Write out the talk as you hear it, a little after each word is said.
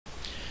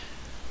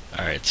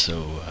Alright,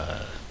 so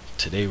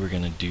today we're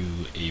going to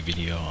do a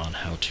video on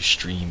how to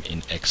stream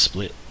in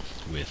XSplit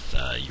with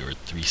your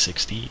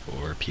 360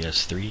 or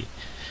PS3,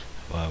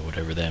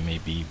 whatever that may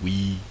be,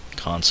 Wii,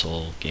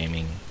 console,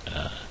 gaming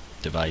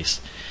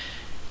device.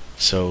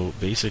 So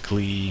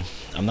basically,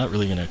 I'm not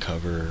really going to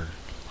cover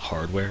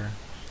hardware.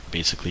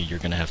 Basically, you're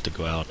going to have to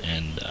go out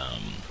and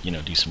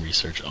do some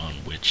research on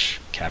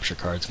which capture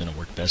card is going to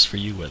work best for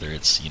you, whether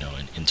it's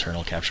an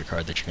internal capture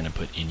card that you're going to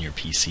put in your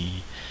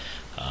PC,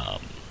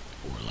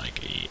 or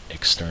like a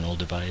external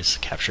device,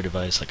 capture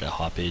device, like a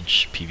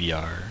Hoppage,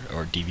 PVR,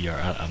 or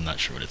DVR. I'm not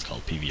sure what it's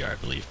called. PVR, I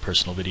believe,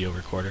 personal video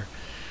recorder.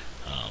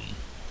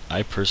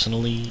 I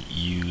personally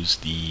use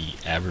the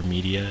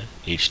AverMedia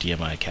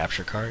HDMI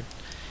capture card.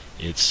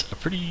 It's a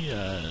pretty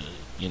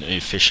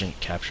efficient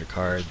capture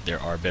card.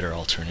 There are better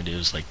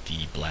alternatives like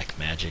the Black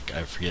Magic.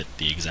 I forget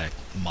the exact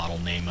model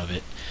name of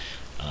it,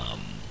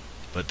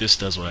 but this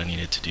does what I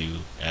needed to do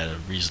at a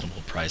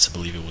reasonable price. I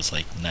believe it was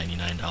like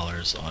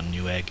 $99 on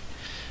Newegg.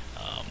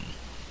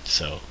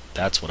 So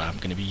that's what I'm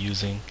going to be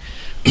using.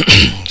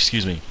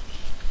 Excuse me.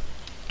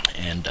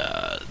 And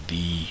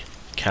the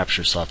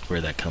capture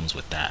software that comes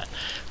with that.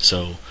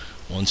 So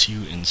once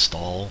you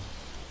install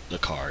the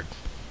card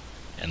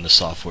and the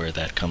software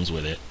that comes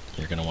with it,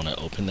 you're going to want to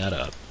open that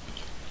up.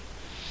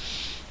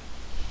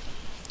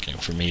 Okay,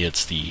 for me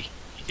it's the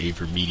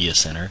AverMedia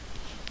Center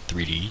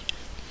 3D.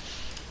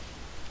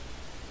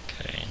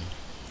 Okay,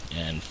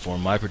 and for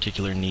my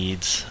particular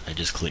needs, I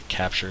just click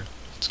capture.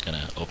 It's going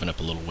to open up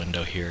a little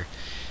window here.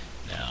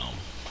 Now,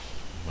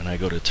 when I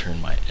go to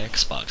turn my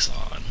Xbox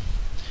on,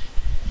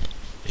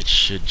 it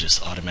should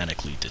just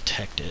automatically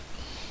detect it,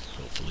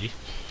 hopefully.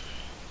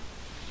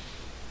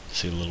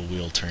 See the little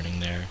wheel turning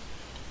there?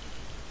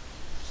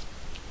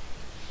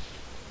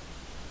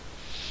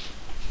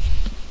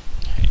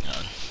 Hang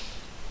on.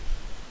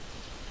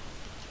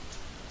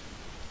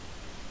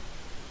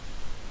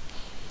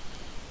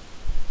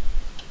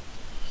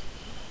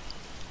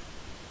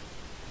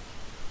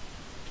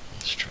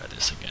 Let's try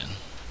this again.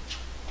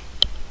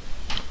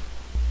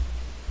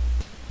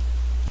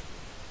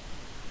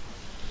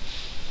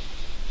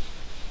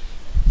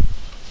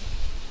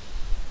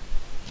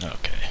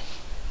 Okay,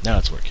 now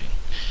it's working.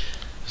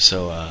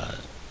 So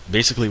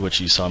basically what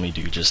you saw me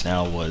do just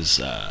now was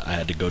I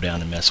had to go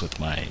down and mess with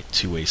my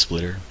two-way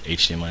splitter,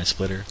 HDMI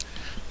splitter.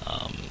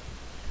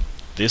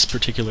 This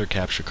particular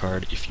capture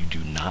card, if you do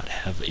not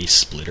have a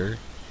splitter,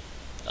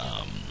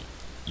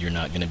 you're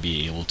not going to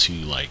be able to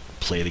like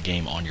play the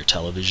game on your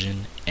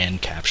television and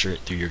capture it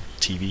through your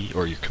TV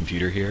or your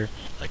computer here,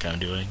 like I'm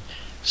doing.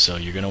 So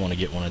you're going to want to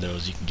get one of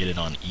those. You can get it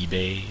on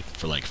eBay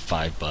for like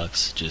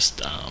 $5.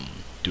 Just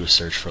do a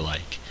search for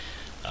like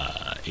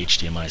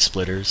HDMI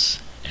splitters,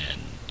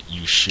 and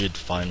you should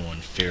find one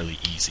fairly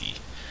easy.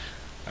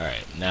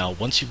 Alright, now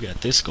once you've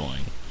got this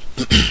going,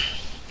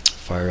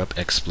 fire up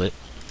XSplit.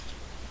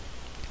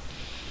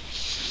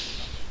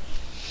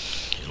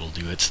 It'll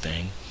do its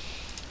thing.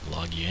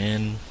 Log you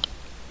in.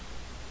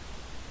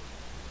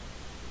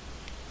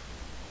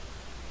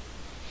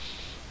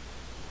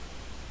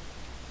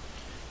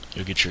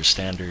 You'll get your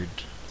standard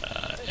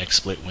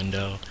XSplit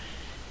window.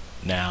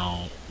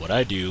 Now, what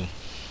I do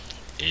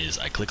is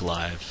I click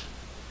live,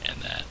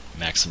 and that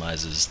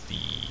maximizes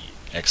the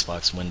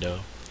Xbox window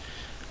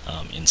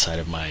inside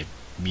of my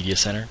media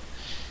center,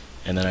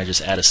 and then I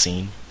just add a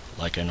scene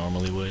like I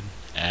normally would.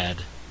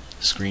 Add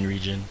screen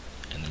region,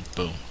 and then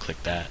boom,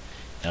 click that.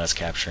 Now it's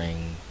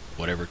capturing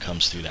whatever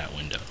comes through that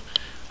window.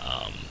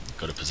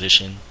 Go to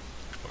position,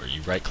 or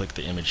you right click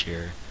the image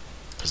here,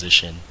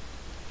 position,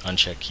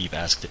 uncheck keep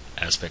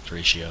aspect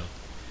ratio.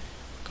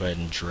 Go ahead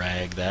and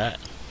drag that,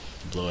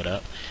 blow it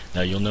up.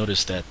 Now you'll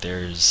notice that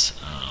there's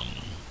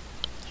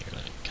here,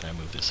 can I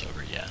move this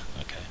over? Yeah,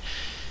 okay.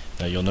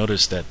 Now you'll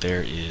notice that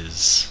there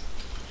is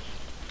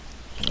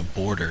a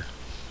border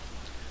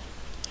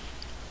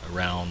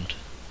around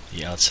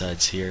the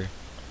outsides here.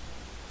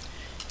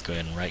 Go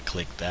ahead and right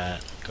click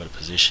that, go to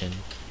position,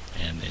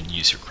 and then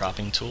use your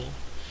cropping tool.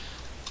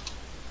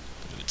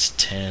 It's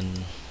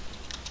 10,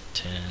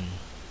 10,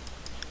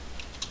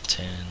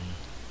 10,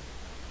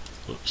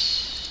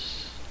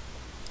 whoops,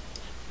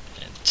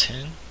 and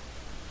 10.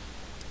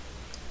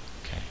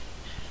 Okay.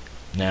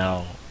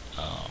 Now,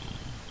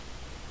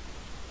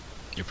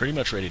 you're pretty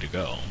much ready to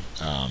go.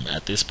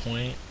 At this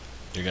point,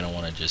 you're going to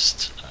want to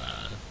just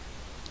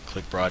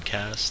click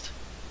broadcast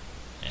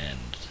and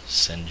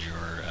send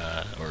your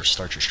or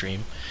start your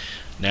stream.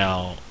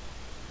 Now,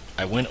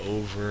 I went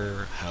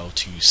over how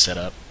to set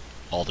up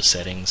all the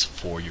settings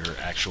for your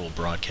actual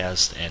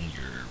broadcast and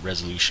your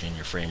resolution,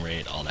 your frame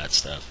rate, all that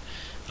stuff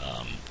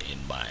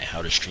in my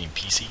how to stream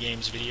PC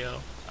games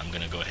video. I'm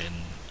going to go ahead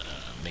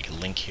and make a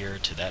link here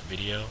to that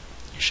video.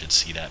 You should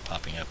see that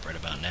popping up right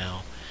about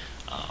now.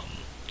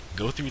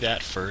 Go through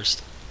that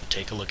first,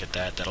 take a look at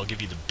that. That'll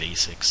give you the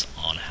basics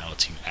on how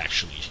to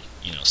actually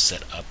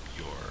set up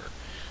your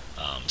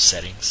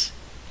settings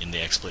in the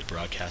XSplit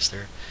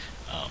Broadcaster.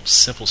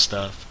 Simple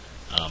stuff.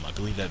 I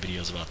believe that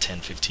video is about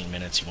 10-15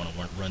 minutes. You want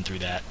to run through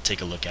that,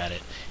 take a look at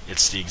it.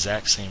 It's the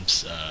exact same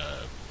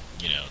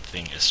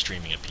thing as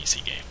streaming a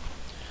PC game.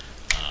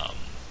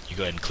 You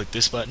go ahead and click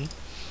this button,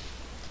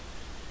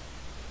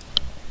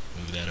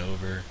 move that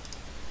over,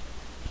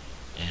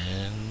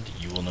 and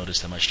you will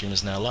notice that my stream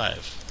is now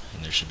live,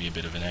 and there should be a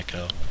bit of an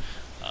echo.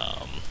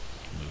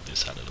 Move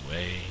this out of the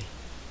way,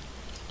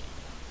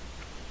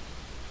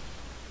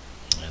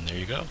 and there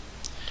you go.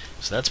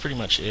 So that's pretty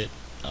much it.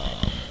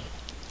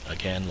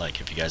 Again, like,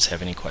 if you guys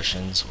have any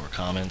questions or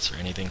comments or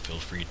anything, feel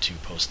free to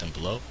post them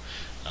below.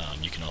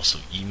 You can also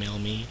email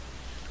me.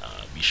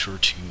 Be sure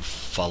to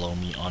follow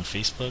me on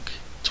Facebook,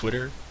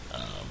 Twitter,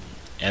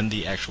 and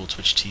the actual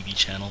Twitch TV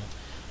channel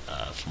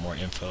for more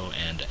info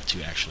and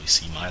to actually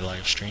see my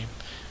live stream.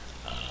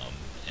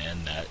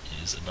 And that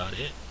is about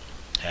it.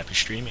 Happy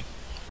streaming.